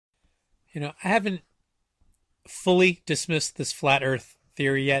I haven't fully dismissed this flat Earth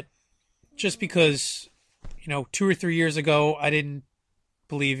theory yet, just because, 2 or 3 years ago, I didn't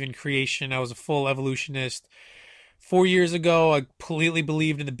believe in creation. I was a full evolutionist. 4 years ago, I completely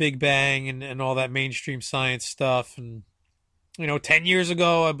believed in the Big Bang and all that mainstream science stuff. And, 10 years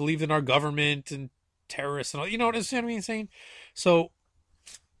ago, I believed in our government and terrorists and all. You know what I'm saying? So,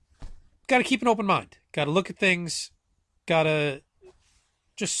 got to keep an open mind. Got to look at things. Got to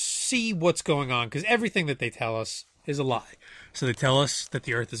just see what's going on, because everything that they tell us is a lie. So they tell us that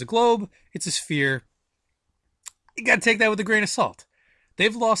the Earth is a globe, it's a sphere. You got to take that with a grain of salt.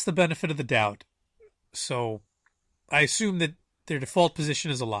 They've lost the benefit of the doubt. So I assume that their default position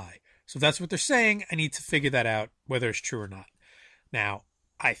is a lie. So if that's what they're saying, I need to figure that out, whether it's true or not. Now,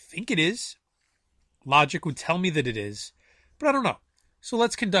 I think it is. Logic would tell me that it is, but I don't know. So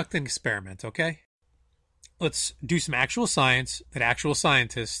let's conduct an experiment, okay? Let's do some actual science that actual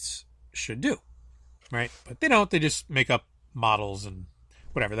scientists should do, right? But they don't. They just make up models and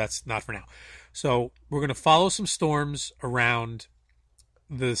whatever. That's not for now. So we're going to follow some storms around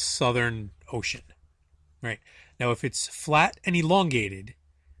the Southern Ocean, right? Now, if it's flat and elongated,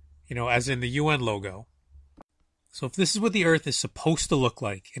 as in the UN logo, so if this is what the Earth is supposed to look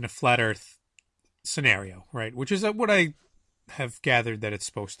like in a flat Earth scenario, right, which is what I have gathered that it's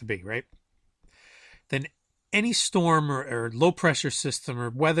supposed to be, right, then any storm or low pressure system or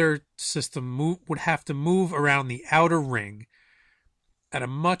weather system would have to move around the outer ring at a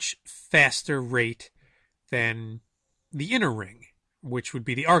much faster rate than the inner ring, which would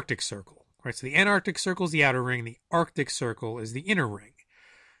be the Arctic Circle, right? So the Antarctic Circle is the outer ring, the Arctic Circle is the inner ring.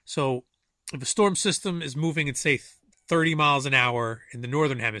 So if a storm system is moving at, say, 30 miles an hour in the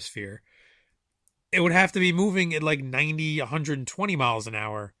northern hemisphere, it would have to be moving at like 90, 120 miles an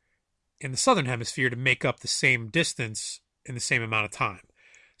hour in the southern hemisphere to make up the same distance in the same amount of time.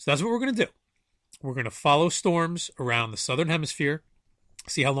 So that's what we're going to do. We're going to follow storms around the southern hemisphere,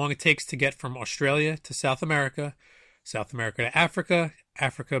 see how long it takes to get from Australia to South America to Africa,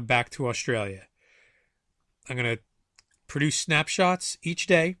 Africa back to Australia. I'm going to produce snapshots each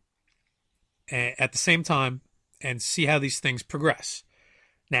day at the same time and see how these things progress.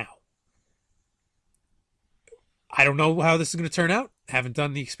 Now, I don't know how this is going to turn out. Haven't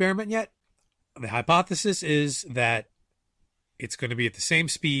done the experiment yet. The hypothesis is that it's going to be at the same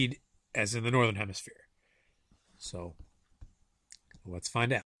speed as in the northern hemisphere. So let's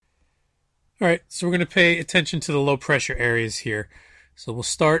find out. All right, so we're going to pay attention to the low pressure areas here. So we'll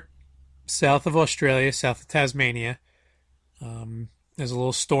start south of Australia, south of Tasmania. There's a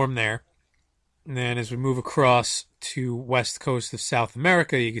little storm there. And then as we move across to west coast of South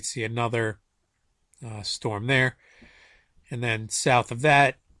America, you can see another storm there. And then south of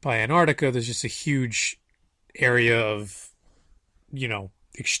that, by Antarctica, there's just a huge area of,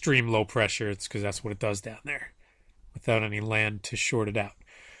 extreme low pressure. It's because that's what it does down there without any land to short it out.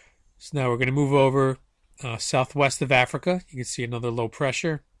 So now we're going to move over southwest of Africa. You can see another low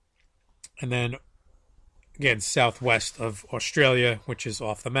pressure. And then, again, southwest of Australia, which is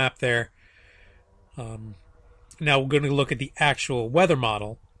off the map there. Now we're going to look at the actual weather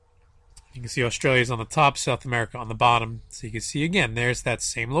model. You can see Australia is on the top, South America on the bottom. So you can see, again, there's that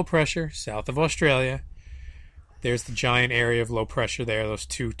same low pressure south of Australia. There's the giant area of low pressure there, those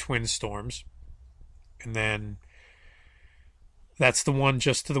two twin storms. And then that's the one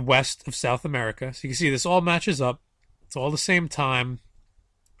just to the west of South America. So you can see this all matches up. It's all the same time,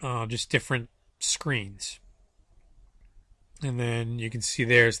 just different screens. And then you can see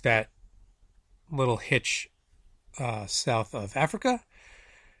there's that little hitch south of Africa.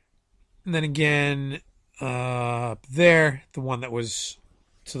 And then again, there, the one that was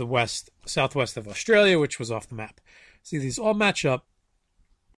to the west, southwest of Australia, which was off the map. See, these all match up.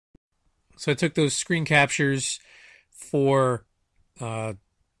 So I took those screen captures for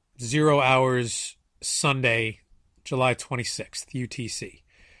 0 hours Sunday, July 26th, UTC.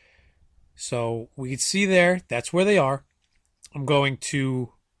 So we can see there, that's where they are. I'm going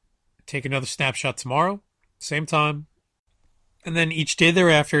to take another snapshot tomorrow, same time, and then each day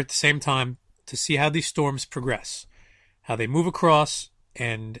thereafter at the same time to see how these storms progress, how they move across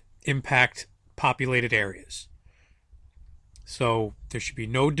and impact populated areas. So there should be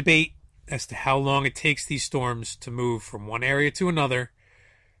no debate as to how long it takes these storms to move from one area to another.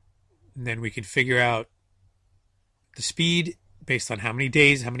 And then we can figure out the speed based on how many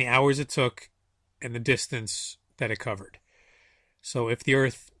days, how many hours it took, and the distance that it covered. So if the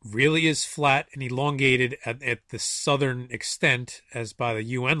Earth really is flat and elongated at the southern extent, as by the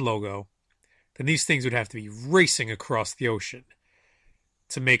UN logo, then these things would have to be racing across the ocean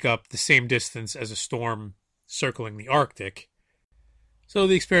to make up the same distance as a storm circling the Arctic. So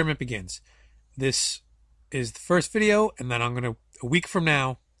the experiment begins. This is the first video, and then I'm going to, a week from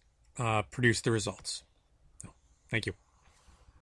now, produce the results. Thank you.